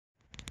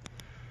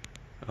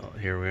Well,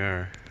 here we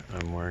are.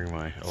 I'm wearing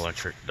my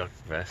electric duck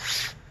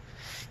vest.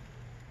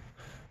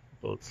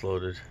 Boat's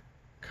loaded,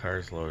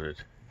 car's loaded,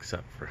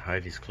 except for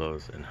Heidi's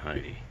clothes and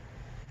Heidi.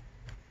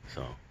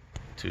 So,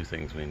 two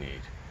things we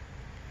need.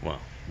 Well,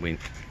 we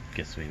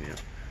guess we knew.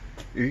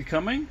 Are you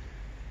coming?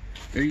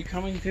 Are you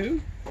coming too?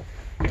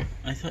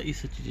 I thought you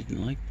said you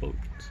didn't like boats.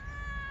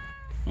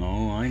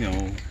 Oh, I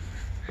know.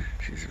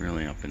 She's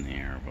really up in the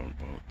air about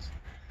boats.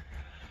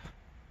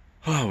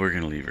 Oh, we're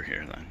gonna leave her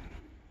here then.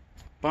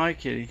 Bye,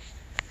 kitty.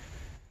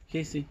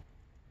 Casey.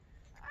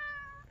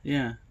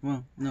 Yeah,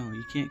 well, no,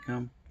 you can't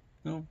come.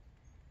 No.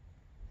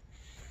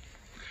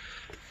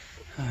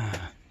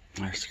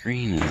 Our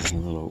screen is a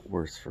little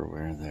worse for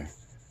wear there.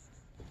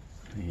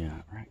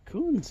 Yeah,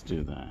 raccoons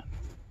do that.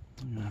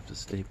 I'm gonna have to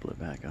staple it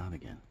back on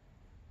again.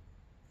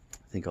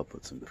 I think I'll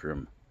put some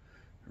trim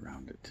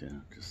around it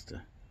too, just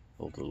to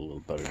hold it a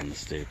little better than the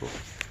staple.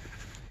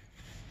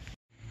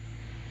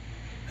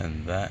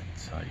 And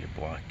that's how you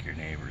block your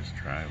neighbor's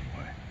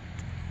driveway.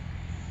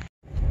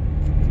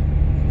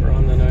 We're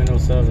on the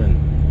 907.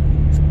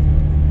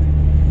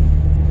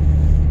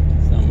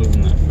 It's not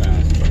moving that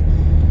fast, but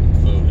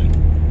it's moving.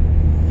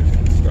 There's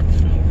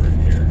construction over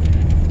here.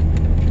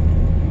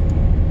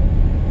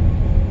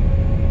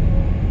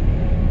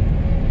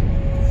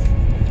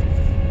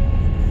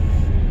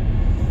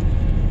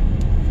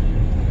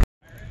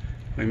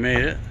 We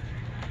made it.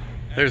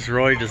 There's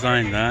Roy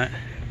designed that.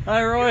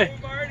 Hi, Roy.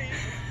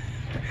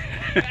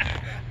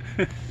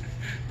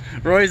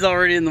 Roy's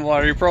already in the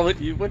water. You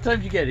probably. What time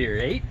did you get here?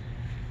 8?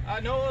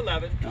 No,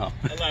 11. Oh.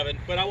 11.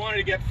 But I wanted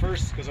to get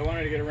first because I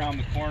wanted to get around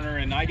the corner,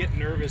 and I get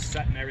nervous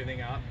setting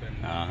everything up, and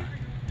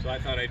so I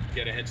thought I'd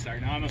get a head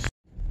start. Now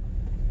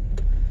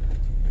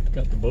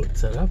Got the boat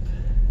set up.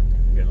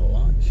 We're gonna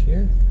launch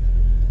here.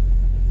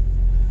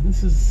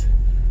 This is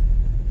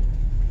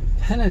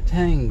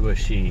Penatang.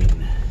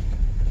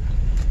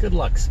 Good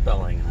luck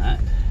spelling that.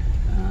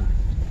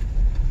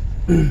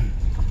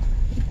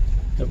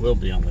 It will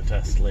be on the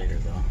test later,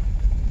 though.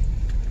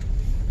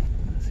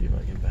 Let's see if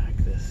I can back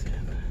this in.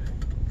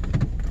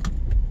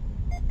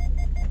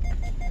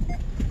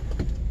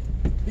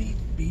 Beep,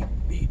 beep,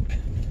 beep.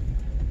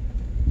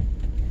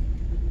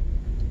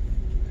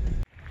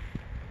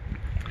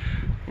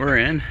 We're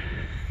in.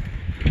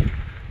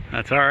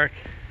 That's Arik.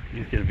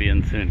 He's gonna be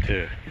in soon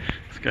too.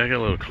 This guy got a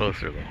little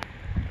closer though.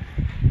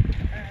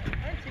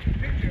 I took a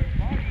picture of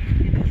Marty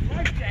in his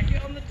life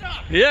jacket on the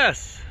top.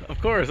 Yes, of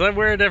course. I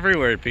wear it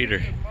everywhere,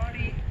 Peter.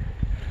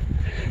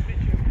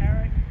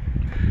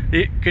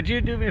 Could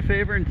you do me a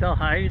favor and tell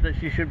Heidi that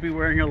she should be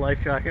wearing a life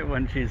jacket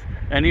when she's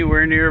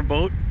anywhere near a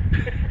boat?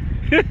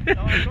 No, I'm not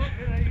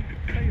gonna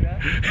tell you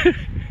that.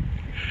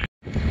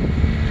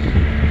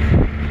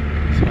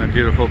 It's my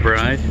beautiful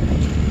bride.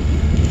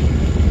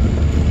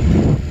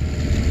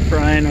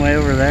 Brian way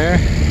over there.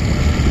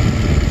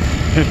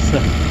 There's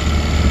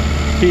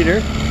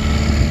Peter.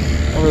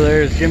 Over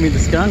there is Jimmy the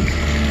skunk.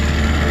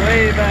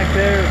 Way back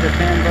there with the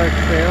tan bark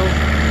sails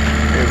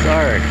is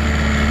Arik.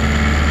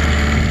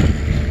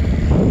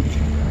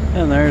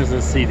 And there's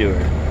the sea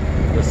dewar,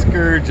 the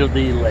scourge of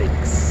the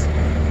lakes.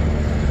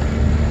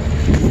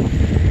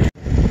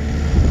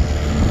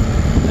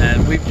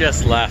 And we've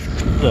just left.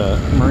 The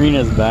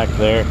marina's back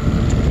there.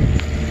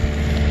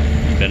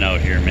 Been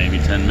out here maybe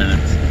 10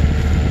 minutes.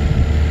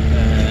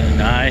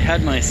 And I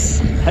had my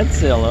head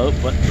sail out,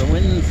 but the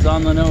wind's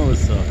on the nose,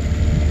 so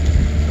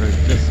we're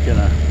just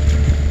gonna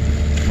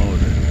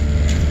motor.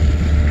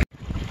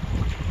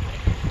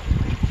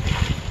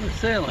 We're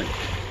sailing.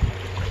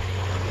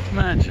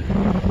 Imagine.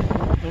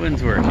 The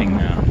wind's working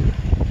now.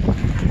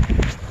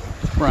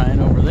 Brian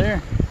over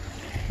there.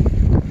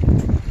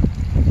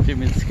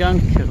 Jimmy the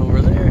skunk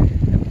over there.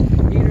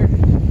 Peter.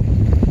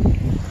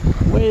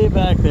 Way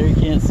back there, you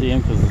can't see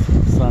him because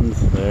the sun's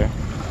there.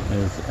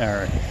 There's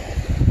Arik.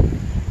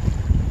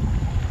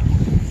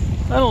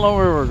 I don't know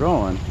where we're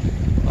going.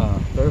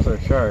 There's our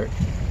chart.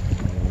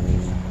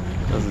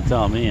 Doesn't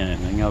tell me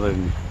anything other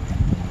than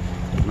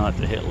not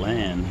to hit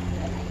land.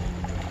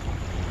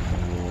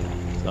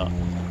 So,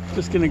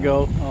 just gonna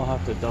go. I'll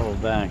have to double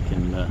back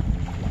and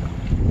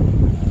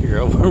figure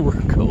out where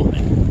we're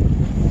going.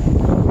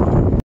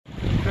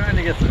 I'm trying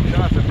to get some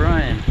shots of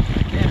Brian.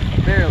 I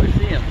can't barely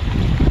see him.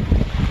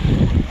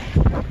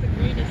 The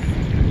greatest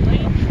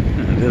lane.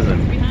 It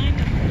isn't. Behind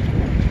him.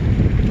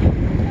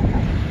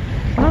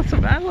 Not so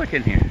bad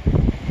looking here.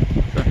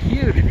 Some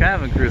huge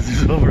cabin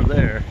cruisers over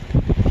there.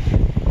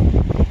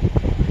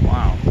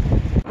 Wow.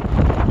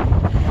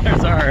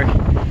 There's our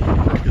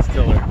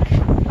distiller.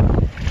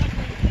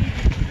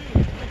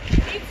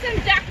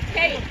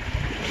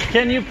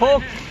 Can you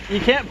poke?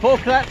 You can't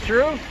poke that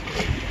through? Well,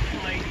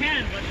 you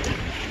can, but it's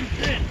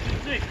thin.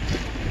 It's thick.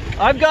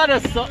 I've got a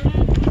saw.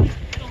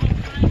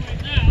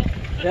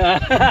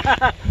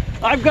 Yeah.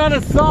 I've got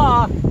a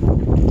saw.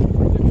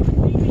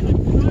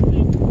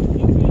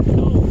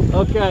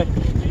 Okay.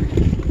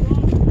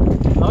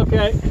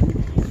 Okay.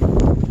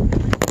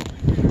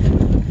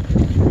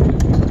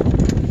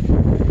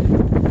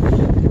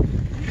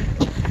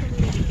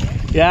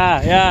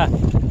 Yeah, yeah.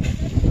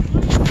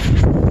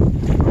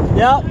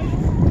 Yep.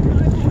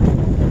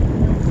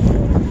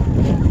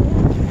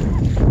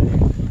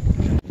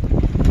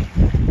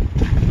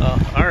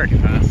 Ark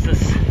passed us.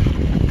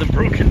 The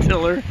broken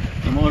tiller,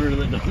 the motor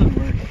that doesn't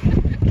work.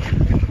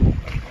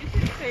 We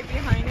should stay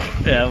behind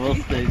him. Yeah, we'll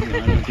stay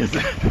behind him because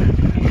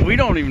we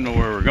don't even know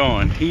where we're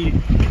going. He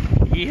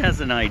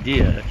has an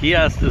idea. He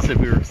asked us if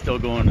we were still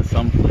going to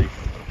someplace.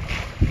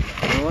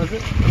 Where was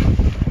it?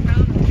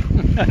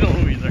 I don't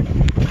know either.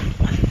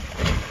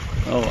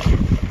 Oh, well.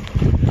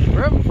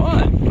 We're having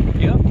fun.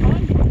 You having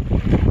fun?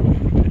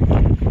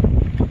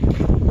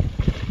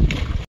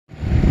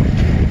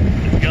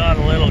 It got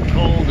a little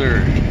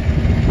colder.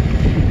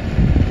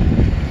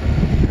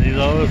 See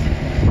those?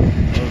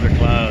 Those are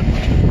clouds.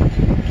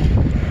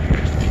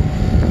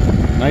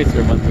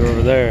 Nicer ones are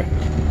over there.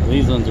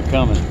 These ones are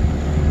coming.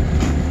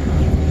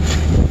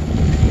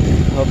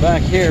 Well,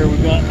 back here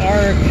we've got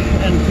Ark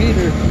and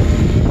Peter.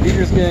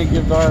 Peter's gonna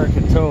give Ark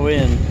a tow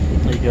in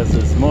because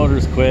his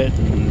motor's quit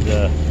and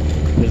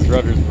his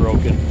rudder's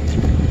broken.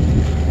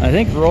 I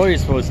think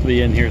Roy's supposed to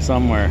be in here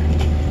somewhere.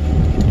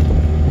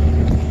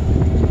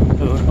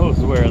 Who knows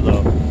where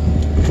though?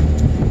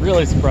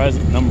 Really surprised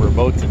at the number of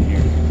boats in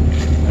here.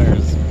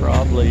 There's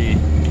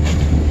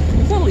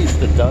at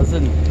least a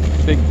dozen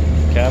big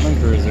cabin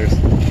cruisers.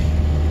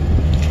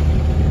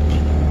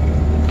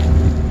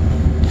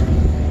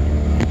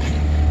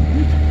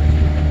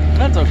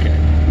 That's okay.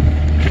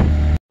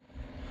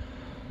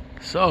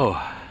 So,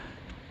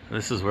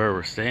 this is where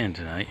we're staying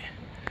tonight.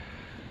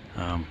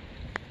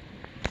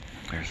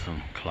 There's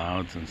some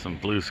clouds and some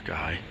blue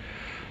sky.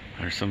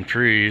 There's some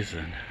trees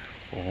and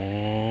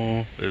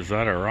oh, is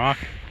that a rock?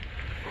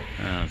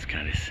 Oh, it's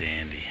kind of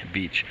sandy.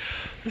 Beach.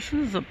 This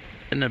is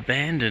an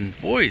abandoned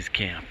boys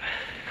camp.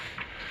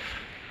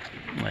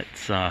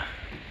 It's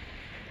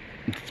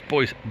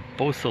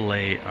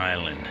Beausoleil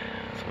Island.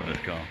 That's what it's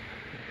called.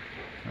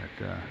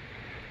 But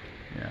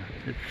yeah,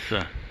 it's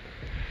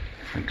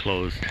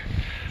enclosed.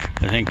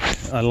 I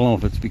don't know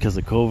if it's because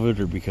of COVID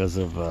or because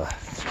of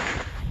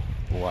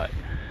what,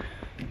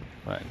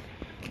 but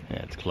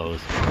yeah, it's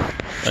closed.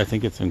 I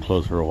think it's been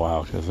closed for a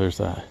while because there's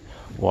a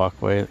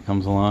walkway that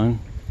comes along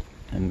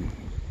and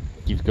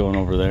keeps going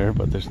over there,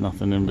 but there's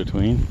nothing in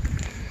between.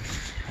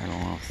 I don't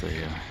know if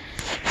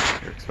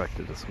they're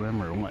expected to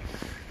swim or what.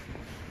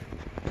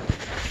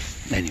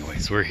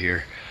 Anyways, we're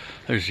here.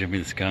 There's Jimmy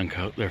the skunk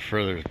out there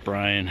further. There's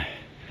Brian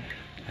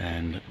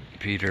and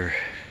Peter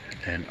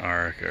and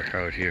Ark are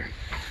out here.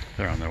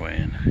 They're on their way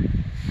in.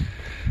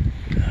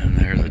 And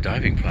there's a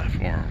diving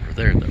platform over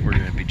there that we're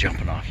going to be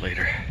jumping off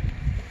later.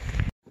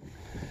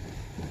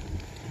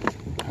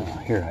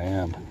 Here I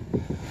am.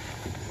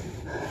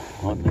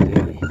 On the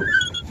daily.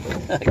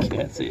 I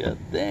can't see a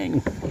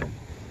thing.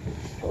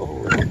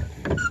 Oh,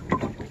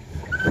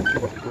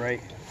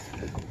 right.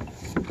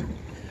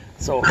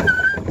 So,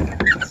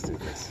 let's do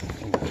this.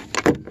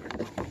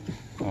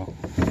 Oh.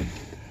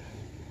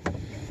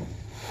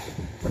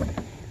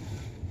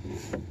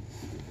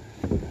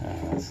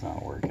 That's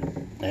not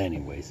working.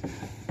 Anyways,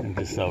 I'm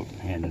just out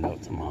handing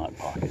out some hot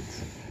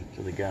pockets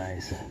to the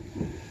guys.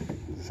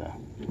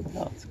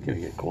 Oh, it's gonna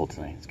get cold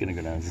tonight. It's gonna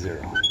go down to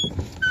 0.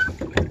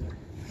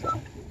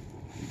 So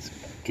let's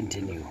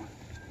continue.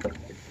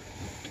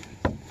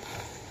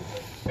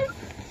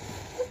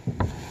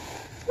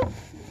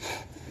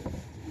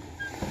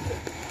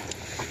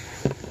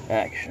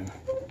 Action.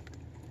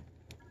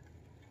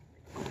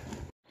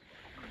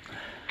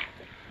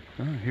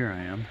 Oh, here I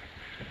am.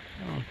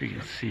 I don't know if you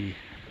can see.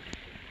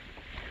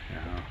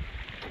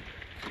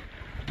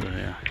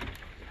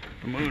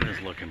 The moon is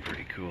looking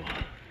pretty cool.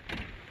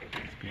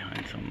 It's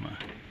behind some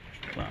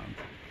clouds.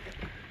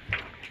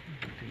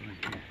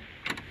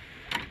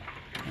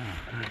 Oh,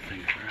 that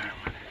thing's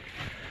rattling.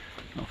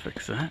 I'll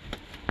fix that.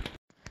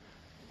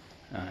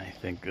 I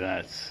think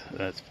that's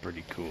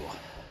pretty cool.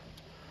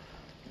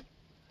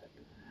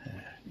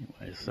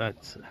 Anyways,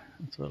 that's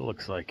what it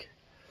looks like.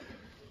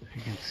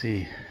 You can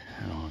see,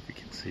 I don't know if you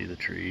can see the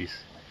trees.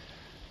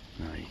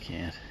 No, you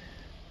can't.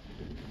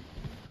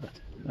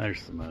 But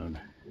there's the moon.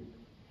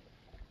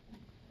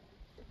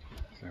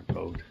 There's our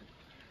boat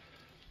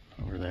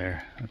over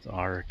there. That's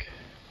Ark.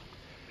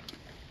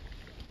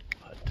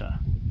 But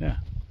yeah,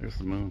 there's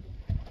the moon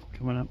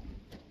coming up.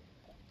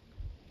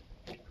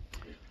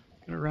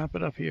 Gonna wrap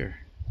it up here.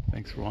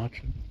 Thanks for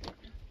watching.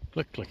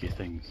 Click clicky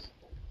things,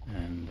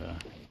 and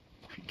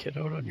get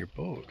out on your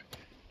boat.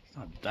 It's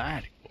not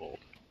that cold.